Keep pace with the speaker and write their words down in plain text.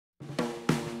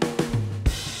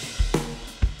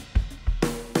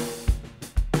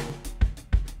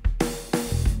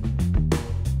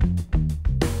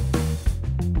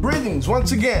Greetings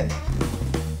once again.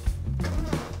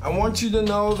 I want you to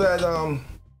know that I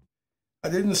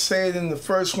didn't say it in the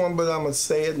first one, but I'm going to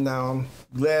say it now. I'm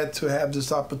glad to have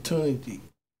this opportunity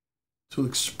to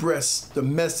express the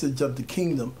message of the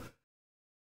kingdom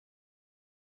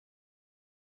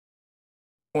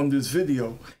on this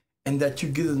video, and that you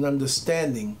get an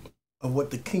understanding of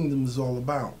what the kingdom is all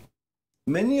about.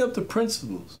 Many of the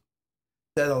principles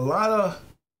that a lot of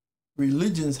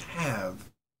religions have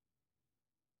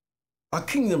are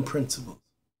kingdom principles.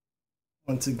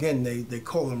 Once again, they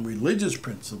call them religious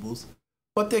principles,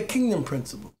 but they're kingdom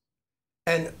principles.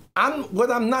 And what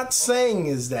I'm not saying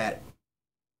is that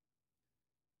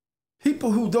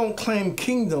people who don't claim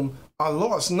kingdom are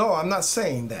lost. No, I'm not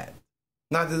saying that.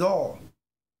 Not at all.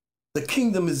 The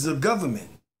kingdom is the government.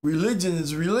 Religion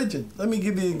is religion. Let me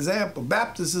give you an example.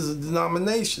 Baptist is a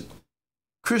denomination.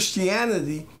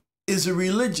 Christianity is a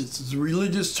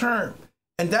religious term.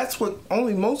 And that's what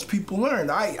only most people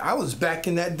learned. I was back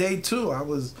in that day too. I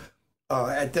was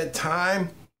at that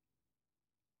time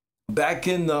back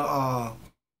in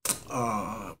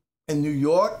New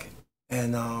York,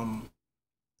 and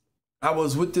I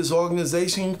was with this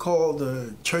organization called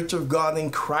the Church of God in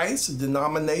Christ, a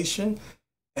denomination,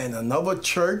 and another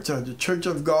church, the Church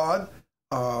of God.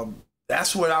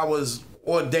 That's what I was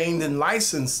ordained and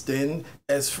licensed in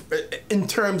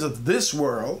terms of this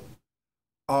world.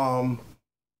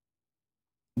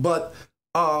 But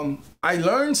I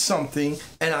learned something,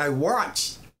 and I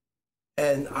watched,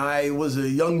 and I was a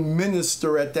young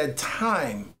minister at that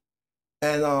time.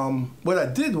 And what I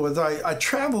did was I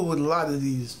traveled with a lot of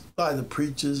the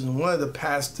preachers, and one of the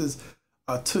pastors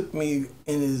took me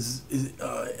in his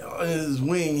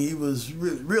wing. He was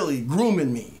really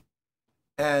grooming me.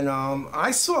 And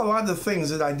I saw a lot of things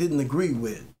that I didn't agree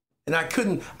with, and I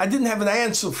didn't have an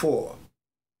answer for.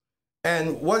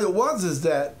 And what it was is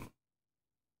that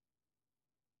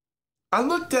I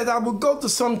would go to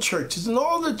some churches, and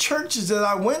all the churches that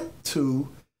I went to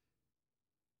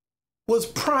was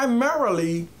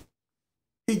primarily,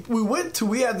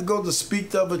 we had to go to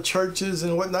speak to other churches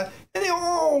and whatnot, and they're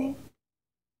all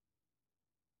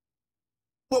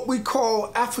what we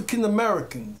call African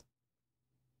Americans,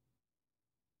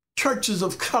 churches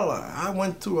of color. I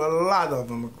went to a lot of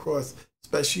them across,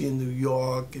 especially in New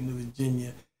York and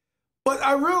Virginia. But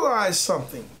I realized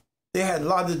something. They had a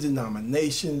lot of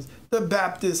denominations. The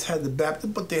Baptists had the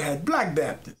Baptists, but they had Black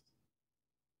Baptists.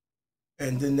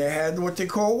 And then they had what they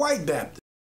call white Baptists.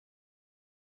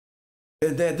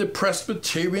 And they had the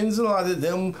Presbyterians. A lot of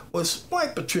them was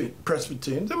white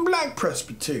Presbyterians and Black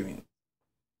Presbyterians.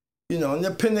 You know, and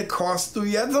the Pentecostal,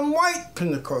 you had some white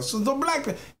Pentecostals, the Black.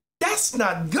 That's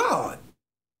not God.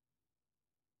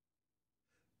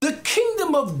 The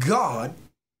kingdom of God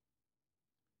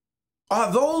are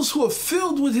those who are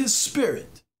filled with his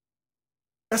spirit.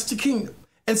 That's the kingdom.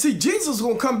 And see, Jesus is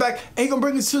going to come back, and he's going to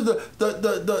bring us to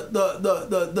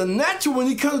the natural when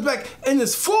he comes back in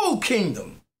his full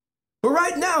kingdom. But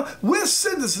right now, we're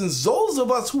citizens. Those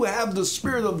of us who have the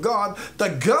Spirit of God, the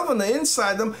governor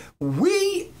inside them,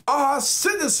 we are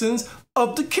citizens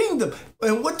of the kingdom.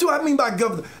 And what do I mean by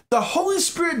governor? The Holy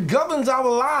Spirit governs our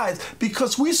lives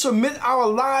because we submit our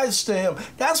lives to him.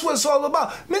 That's what it's all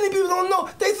about. Many people don't know.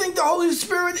 They think the Holy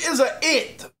Spirit is a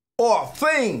it or a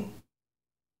thing.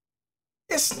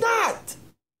 It's not.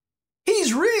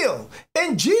 He's real.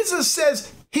 And Jesus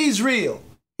says he's real.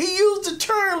 He used the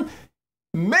term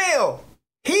male,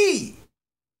 he.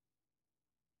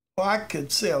 Well, I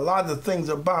could say a lot of things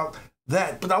about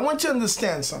that, but I want you to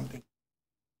understand something.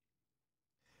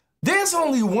 There's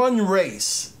only one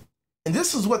race, and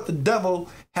this is what the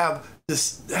devil have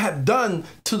done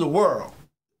to the world.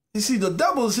 You see, the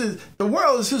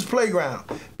world is his playground,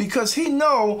 because he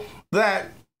know that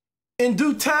in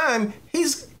due time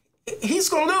he's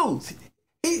gonna lose.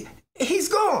 He's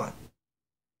gone.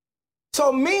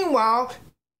 So meanwhile,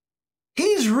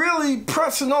 he's really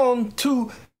pressing on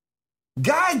to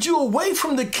guide you away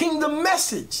from the kingdom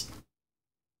message.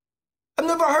 I've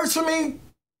never heard so many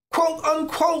quote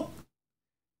unquote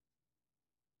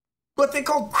what they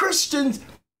call Christians.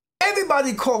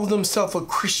 Everybody calls themselves a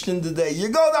Christian today. You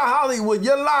go to Hollywood,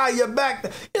 you lie, you're back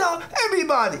there. You know,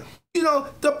 everybody. You know,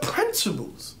 the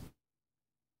principles.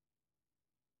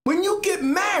 When you get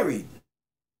married,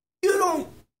 you know,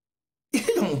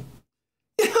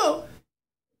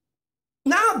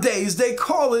 nowadays they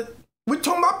call it, we're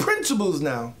talking about principles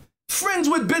now, friends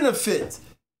with benefits.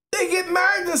 They get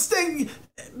married and stay,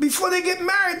 before they get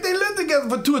married, they live together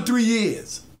for 2 or 3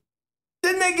 years.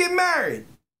 Then they get married.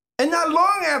 And not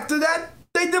long after that,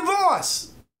 they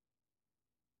divorce.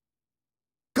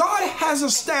 God has a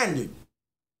standard.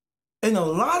 And a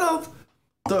lot of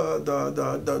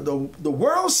the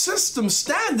world system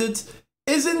standards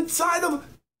is inside of,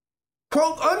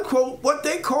 quote unquote, what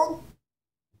they call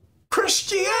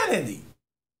Christianity.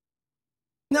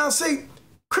 Now, see,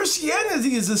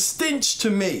 Christianity is a stench to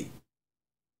me.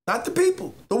 Not the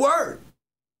people, the word,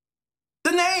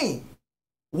 the name.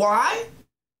 Why?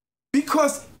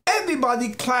 Because everybody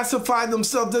classify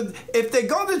themselves that if they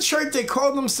go to church, they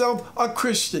call themselves a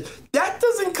Christian. That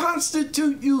doesn't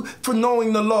constitute you for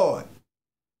knowing the Lord.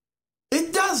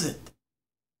 It doesn't.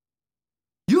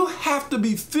 You have to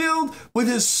be filled with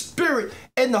His Spirit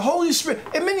and the Holy Spirit.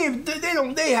 And many of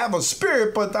them, they have a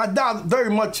spirit, but I doubt very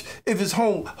much if it's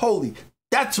holy.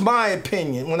 That's my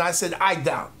opinion when I said I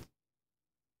doubt.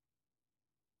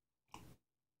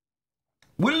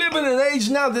 We live in an age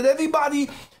now that everybody,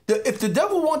 if the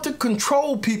devil wants to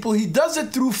control people, he does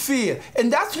it through fear.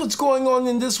 And that's what's going on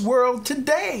in this world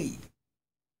today.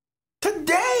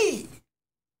 Today.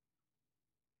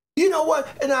 You know what?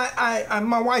 And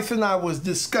my wife and I was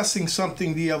discussing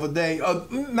something the other day.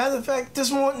 Matter of fact,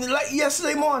 this morning, like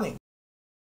yesterday morning.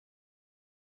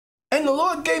 And the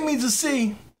Lord gave me to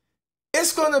see,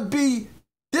 it's going to be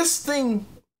this thing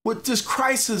with this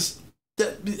crisis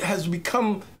that has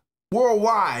become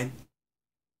worldwide.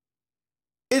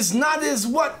 It's not as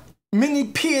what many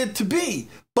appear to be,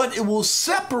 but it will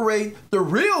separate the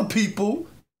real people,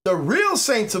 the real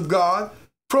saints of God,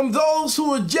 from those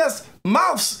who are just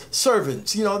mouth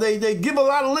servants. You know, they give a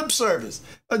lot of lip service.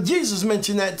 Jesus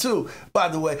mentioned that too, by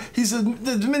the way. He said,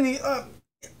 there's many,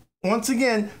 once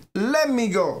again, let me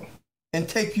go and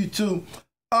take you to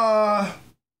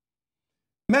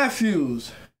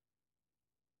Matthew's.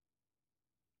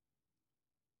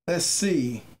 Let's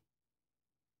see.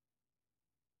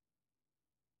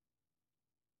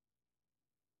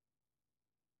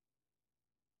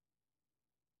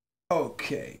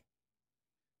 Okay.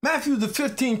 Matthew, the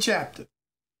 15th chapter.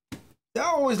 I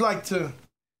always like to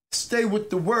stay with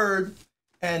the word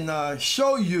and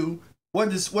show you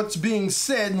what's being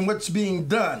said and what's being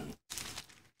done.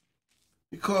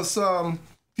 Because if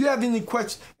you have any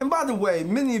questions, and by the way,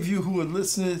 many of you who are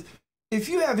listening, if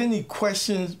you have any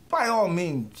questions, by all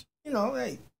means, you know,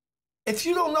 hey, if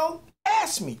you don't know,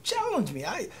 ask me, challenge me.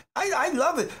 I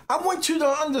love it. I want you to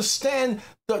understand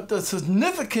the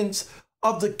significance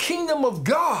of the kingdom of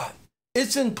God.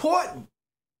 It's important.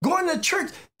 Going to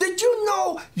church. Did you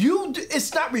know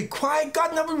it's not required?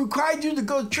 God never required you to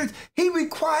go to church. He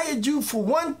required you for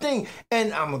one thing.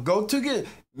 And I'm going to go to it.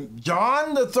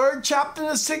 John, the 3rd chapter,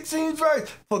 the 16th verse.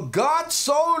 For God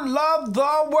so loved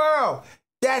the world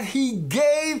that He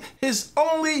gave His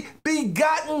only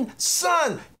begotten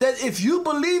Son, that if you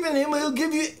believe in Him, He'll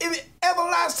give you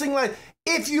everlasting life.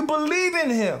 If you believe in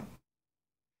Him.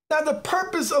 Now, the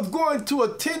purpose of going to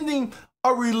attending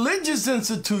a religious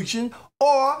institution,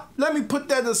 or let me put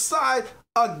that aside,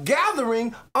 a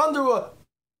gathering under a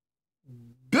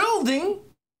building,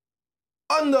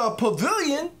 under a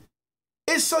pavilion,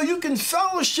 is so you can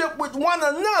fellowship with one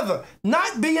another,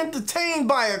 not be entertained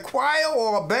by a choir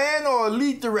or a band or a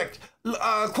lead director,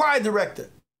 choir director.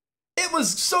 It was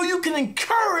so you can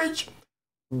encourage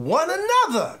one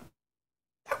another.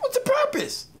 That was the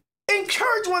purpose.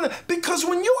 Encourage one another. Because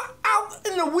when you're out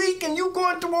in the week and you're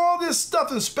going through all this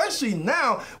stuff, especially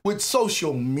now with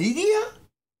social media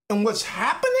and what's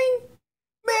happening,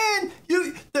 man,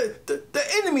 the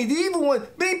enemy, the evil one,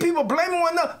 many people blaming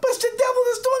one another, but it's the devil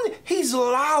that's doing it. He's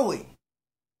allowing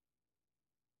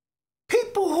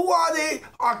people who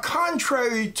are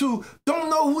contrary to, don't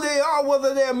know who they are,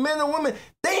 whether they're men or women.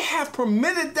 They have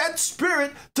permitted that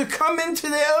spirit to come into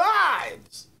their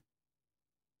lives.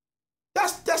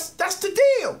 That's the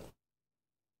deal.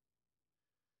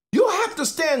 You have to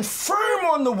stand firm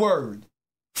on the word.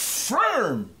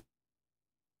 Firm.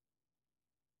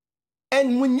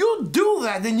 And when you do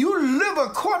that and you live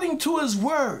according to His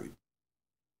word,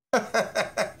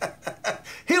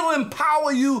 He'll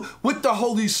empower you with the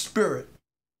Holy Spirit.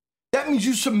 That means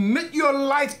you submit your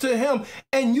life to Him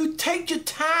and you take your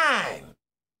time.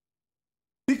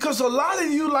 Because a lot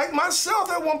of you, like myself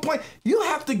at one point, you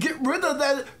have to get rid of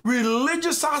that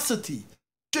religiosity,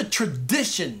 the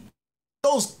tradition,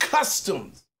 those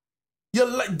customs.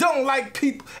 You don't like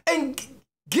people. And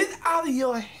get out of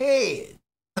your head.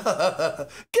 Get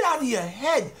out of your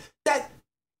head that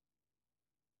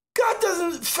God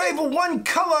doesn't favor one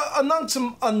color amongst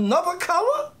another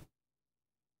color.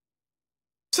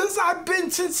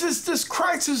 Since this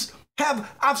crisis,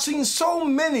 I've seen so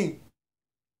many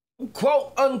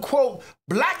quote unquote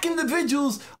black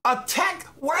individuals attack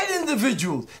white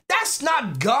individuals. That's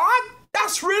not God.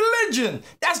 That's religion.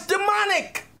 That's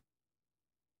demonic.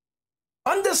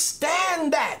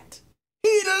 Understand that.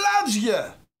 He loves you.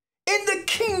 In the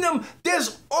kingdom,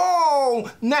 there's all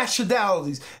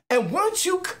nationalities. And once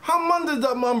you come under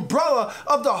the umbrella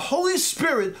of the Holy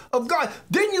Spirit of God,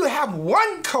 then you have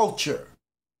one culture.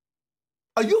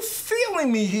 Are you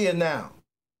feeling me here now?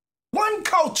 One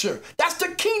culture. That's the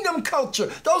kingdom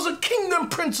culture. Those are kingdom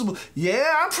principles.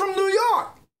 Yeah, I'm from New York.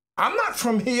 I'm not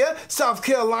from here, South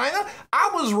Carolina. I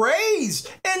was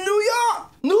raised in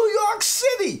New York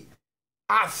City.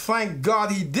 I thank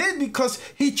God he did, because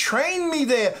he trained me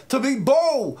there to be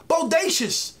bold,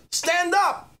 bodacious, stand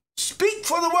up, speak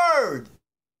for the word.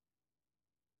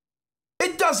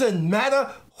 It doesn't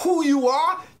matter who you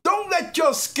are. Don't let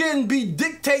your skin be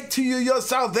dictate to you your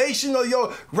salvation or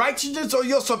your righteousness or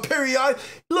your superiority.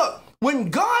 Look,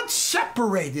 when God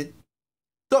separated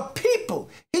the people,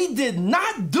 he did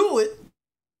not do it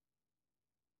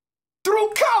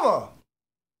through color.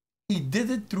 He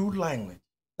did it through language.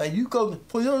 Now you go,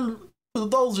 for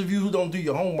those of you who don't do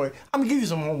your homework, I'm going to give you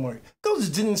some homework. Go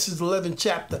to Genesis 11th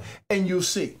chapter and you'll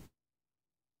see.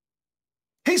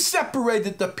 He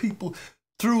separated the people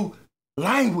through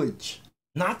language,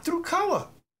 not through color.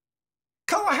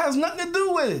 Color has nothing to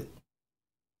do with it.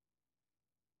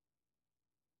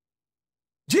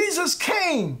 Jesus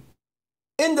came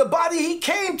in the body. He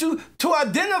came to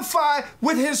identify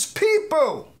with his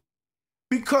people.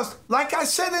 Because like I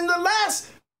said in the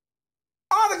last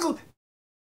article,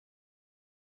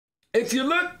 if you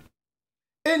look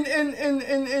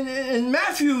in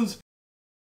Matthew's,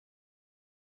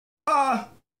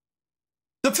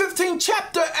 the 15th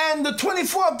chapter and the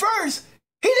 24th verse,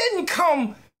 he didn't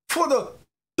come for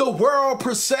the world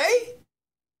per se.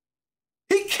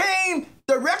 He came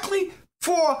directly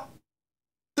for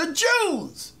the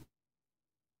Jews.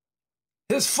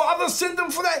 His father sent him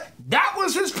for that. That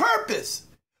was his purpose.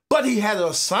 But he had an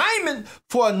assignment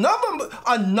for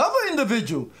another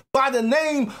individual by the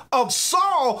name of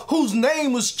Saul, whose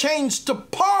name was changed to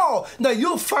Paul. Now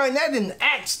you'll find that in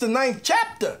Acts, the 9th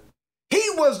chapter. He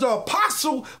was the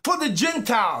apostle for the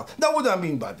Gentiles. Now what do I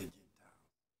mean by the Gentiles?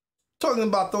 Talking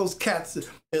about those cats,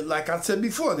 like I said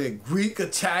before, they're Greek,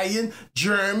 Italian,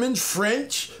 German,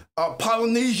 French,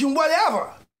 Polynesian, whatever.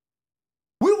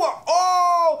 We were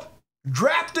all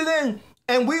drafted in,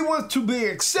 and we were to be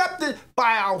accepted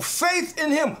by our faith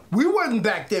in him. We wasn't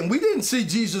back then. We didn't see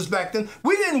Jesus back then.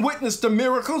 We didn't witness the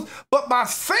miracles, but by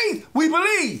faith we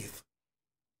believe.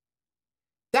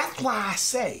 That's why I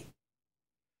say,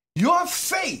 your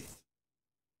faith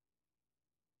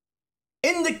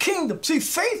in the kingdom. See,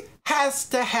 faith has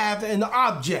to have an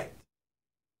object.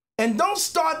 And don't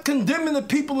start condemning the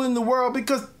people in the world,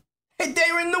 because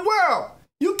they're in the world.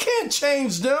 You can't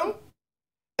change them.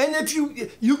 And if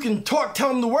you can tell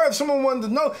them the word, if someone wanted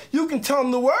to know, you can tell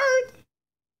them the word.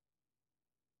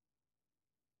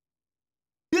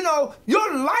 You know,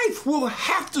 your life will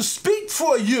have to speak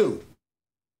for you.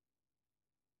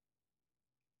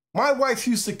 My wife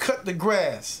used to cut the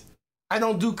grass. I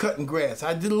don't do cutting grass.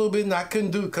 I did a little bit and I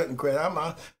couldn't do cutting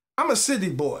grass. I'm a city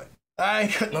boy. I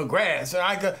ain't cutting no grass.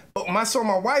 But when I saw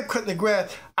my wife cutting the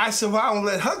grass, I said, well, I don't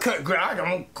let her cut grass. I'm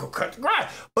going to go cut the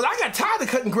grass. But I got tired of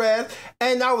cutting grass,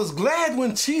 and I was glad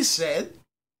when she said,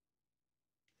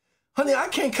 honey, I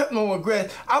can't cut no more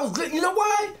grass. I was glad. You know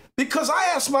why? Because I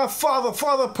asked my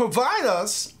Father, provide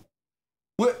us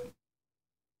with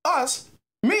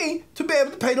me, to be able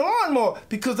to pay the lawnmower,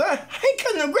 because I ain't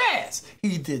cutting no grass.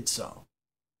 He did so.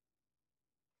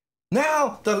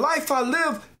 Now, the life I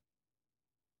live,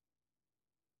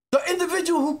 the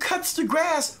individual who cuts the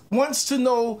grass wants to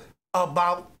know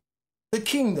about the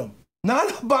kingdom,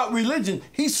 not about religion.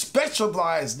 He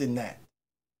specialized in that.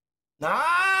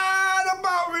 Not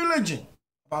about religion,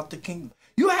 about the kingdom.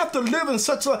 You have to live in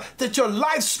such a that your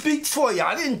life speaks for you.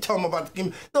 I didn't tell him about the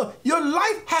kingdom. No, your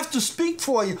life has to speak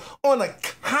for you on a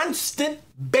constant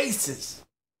basis.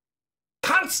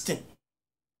 Constant.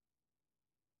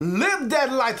 Live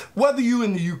that life, whether you're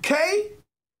in the UK,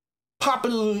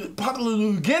 Papua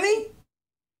New Guinea,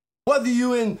 whether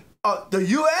you're in the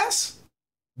US,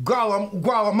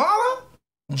 Guatemala,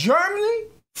 Germany,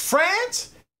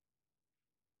 France,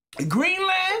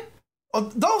 Greenland.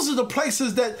 Those are the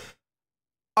places that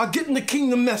are getting the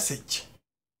kingdom message.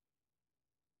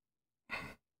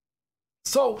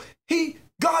 So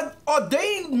God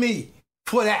ordained me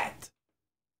for that.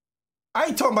 I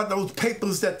ain't talking about those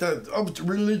papers that the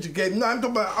religion gave. No, I'm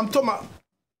talking about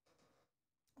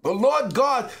the Lord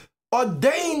God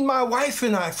ordained my wife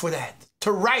and I for that,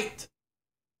 to write.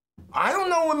 I don't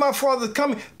know when my Father's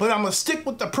coming, but I'm going to stick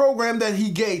with the program that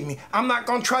he gave me. I'm not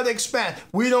going to try to expand.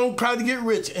 We don't try to get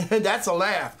rich. And that's a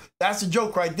laugh. That's a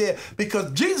joke right there.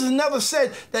 Because Jesus never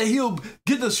said that he'll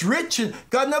get us rich. And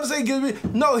God never said get rich.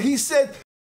 No, he said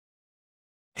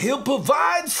He'll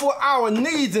provide for our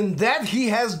needs, and that he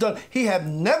has done. He have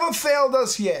never failed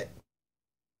us yet.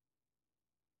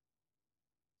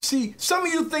 See, some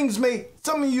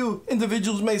of you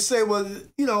individuals may say,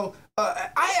 well,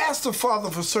 I asked the Father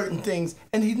for certain things,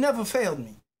 and he never failed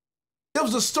me. There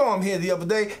was a storm here the other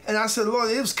day, and I said,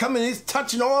 Lord, it was coming, it's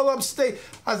touching all upstate.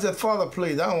 I said, Father,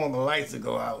 please, I don't want the lights to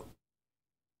go out.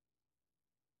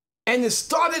 And it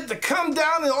started to come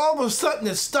down, and all of a sudden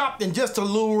it stopped in just a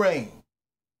little rain.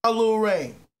 A little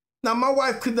rain. Now, my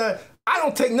wife could not, I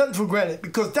don't take nothing for granted,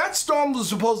 because that storm was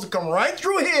supposed to come right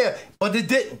through here, but it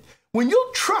didn't. When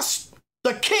you trust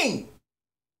the King,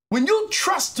 when you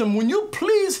trust him, when you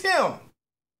please him,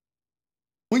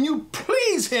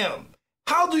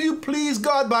 how do you please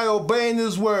God? By obeying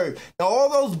his word. Now, all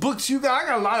those books you got, I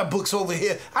got a lot of books over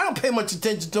here. I don't pay much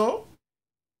attention to them.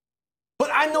 But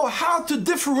I know how to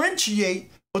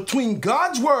differentiate between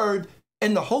God's word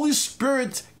and the Holy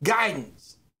Spirit's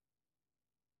guidance.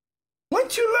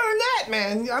 Once you learn that,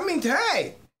 man, I mean,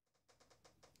 hey,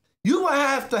 you will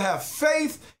have to have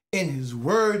faith in his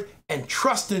word and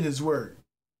trust in his word.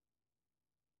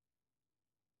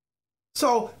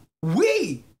 So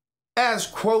we, as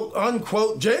quote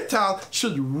unquote Gentiles,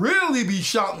 should really be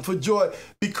shouting for joy,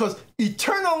 because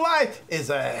eternal life is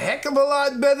a heck of a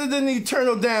lot better than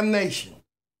eternal damnation.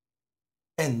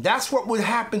 And that's what would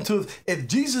happen to us if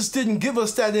Jesus didn't give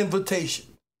us that invitation.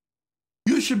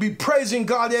 You should be praising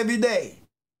God every day,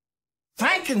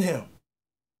 thanking him.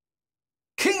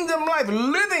 Kingdom life,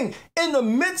 living in the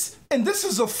midst, and this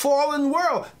is a fallen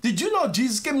world. Did you know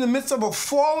Jesus came in the midst of a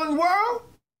fallen world?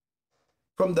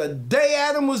 From the day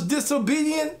Adam was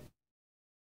disobedient,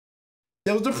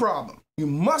 there was the problem. You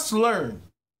must learn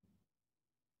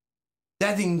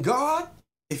that in God,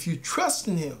 if you trust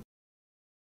in him,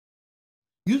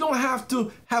 you don't have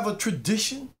to have a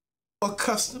tradition or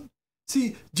custom.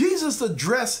 See, Jesus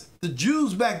addressed the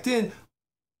Jews back then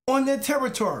on their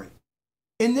territory,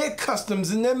 in their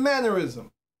customs, in their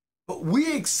mannerism. But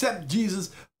we accept Jesus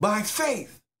by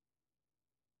faith.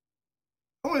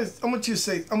 I want you to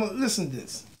say, I'm going to listen to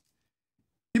this.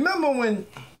 You remember when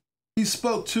he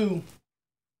spoke to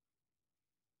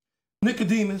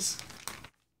Nicodemus?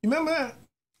 You remember that?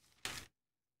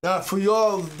 Now, for you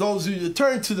all, those of you,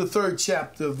 turn to the 3rd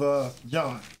chapter of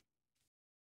John.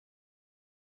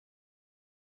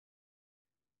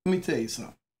 Let me tell you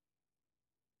something.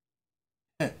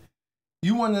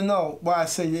 You want to know why I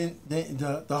say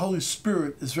the Holy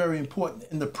Spirit is very important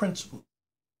in the principle.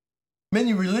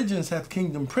 Many religions have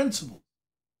kingdom principles.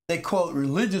 They call it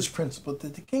religious principle,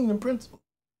 but the kingdom principle.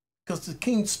 Because the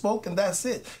king spoke and that's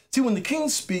it. See, when the king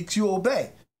speaks, you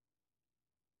obey.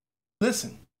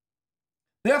 Listen.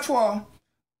 Therefore,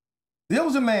 there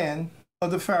was a man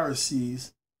of the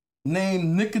Pharisees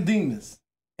named Nicodemus,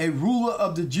 a ruler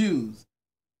of the Jews.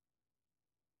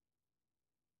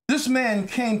 This man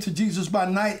came to Jesus by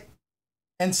night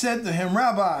and said to him,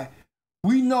 Rabbi,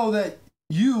 we know that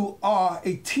you are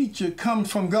a teacher come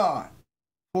from God,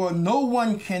 for no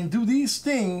one can do these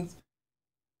things,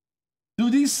 do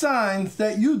these signs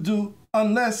that you do,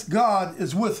 unless God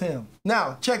is with him.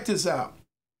 Now, check this out.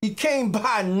 He came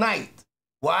by night.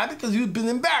 Why? Because he'd been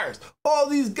embarrassed. All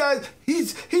these guys,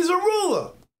 he's a ruler.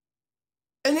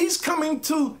 And he's coming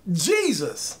to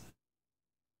Jesus.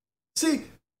 See,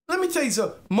 let me tell you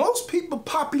something. Most people,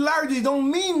 popularity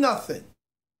don't mean nothing.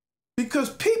 Because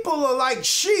people are like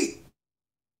sheep.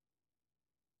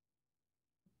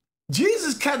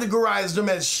 Jesus categorized them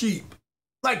as sheep,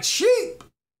 like sheep,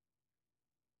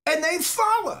 and they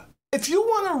follow. If you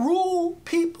want to rule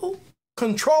people,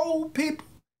 control people,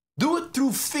 do it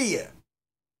through fear.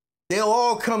 They'll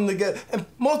all come together. And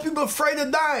most people are afraid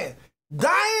of dying.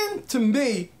 Dying, to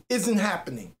me, isn't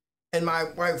happening. And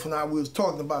my wife and I, we was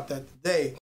talking about that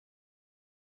today.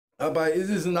 About, is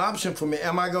this an option for me?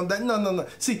 Am I going to die? No.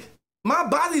 See, my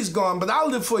body's gone, but I'll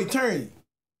live for eternity.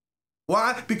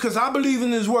 Why? Because I believe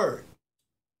in his word.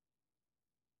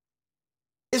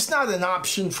 It's not an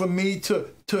option for me to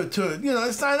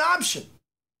it's not an option.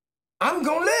 I'm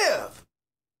going to live.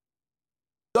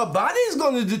 The body's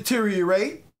going to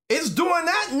deteriorate. It's doing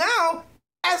that now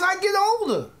as I get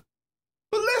older.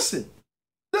 But listen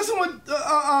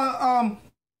what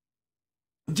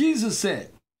Jesus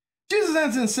said. Jesus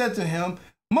answered and said to him,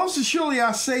 most assuredly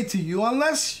I say to you,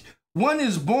 unless one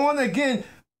is born again,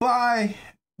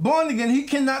 he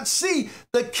cannot see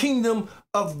the kingdom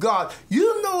of God.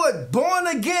 You know what born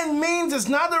again means? It's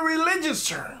not a religious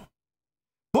term.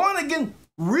 Born again,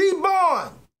 reborn.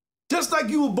 Just like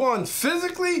you were born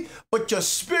physically, but your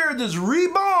spirit is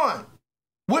reborn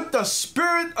with the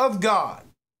Spirit of God.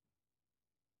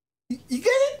 You get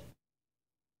it?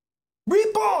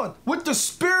 Reborn with the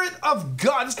Spirit of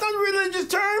God. It's not a religious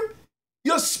term.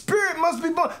 Your spirit must be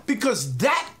born because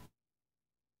that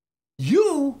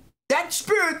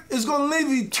spirit is going to live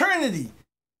eternity,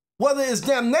 whether it's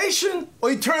damnation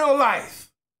or eternal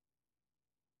life.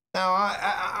 Now,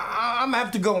 I'm going to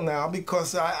have to go now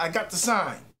because I got the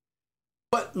sign.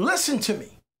 But listen to me.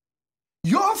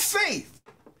 Your faith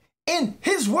in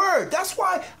his word. That's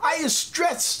why I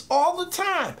stress all the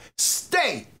time.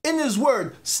 Stay in his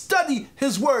word. Study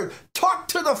his word. Talk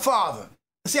to the Father.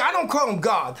 See, I don't call him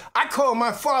God. I call him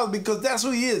my Father because that's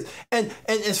who he is. And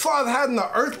as far as having an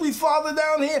earthly father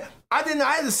down here, I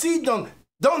had a seed, don't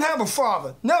have a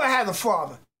father. Never had a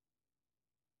father.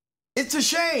 It's a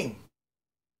shame.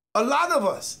 A lot of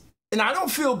us. And I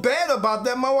don't feel bad about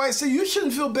that. My wife said, you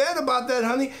shouldn't feel bad about that,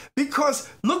 honey, because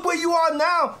look where you are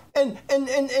now. And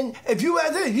if you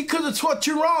had it, he could have taught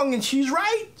you wrong, and she's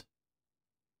right.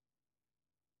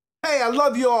 Hey, I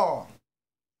love you all.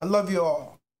 I love you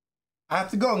all. I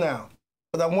have to go now,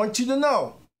 but I want you to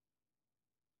know,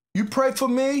 you pray for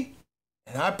me,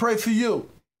 and I pray for you.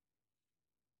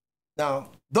 Now,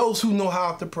 those who know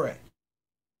how to pray,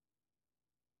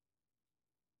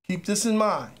 keep this in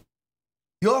mind.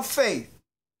 Your faith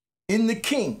in the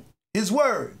King, his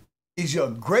word, is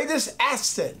your greatest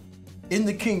asset in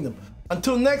the kingdom.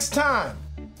 Until next time,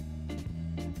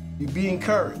 you be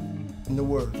encouraged in the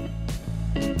word.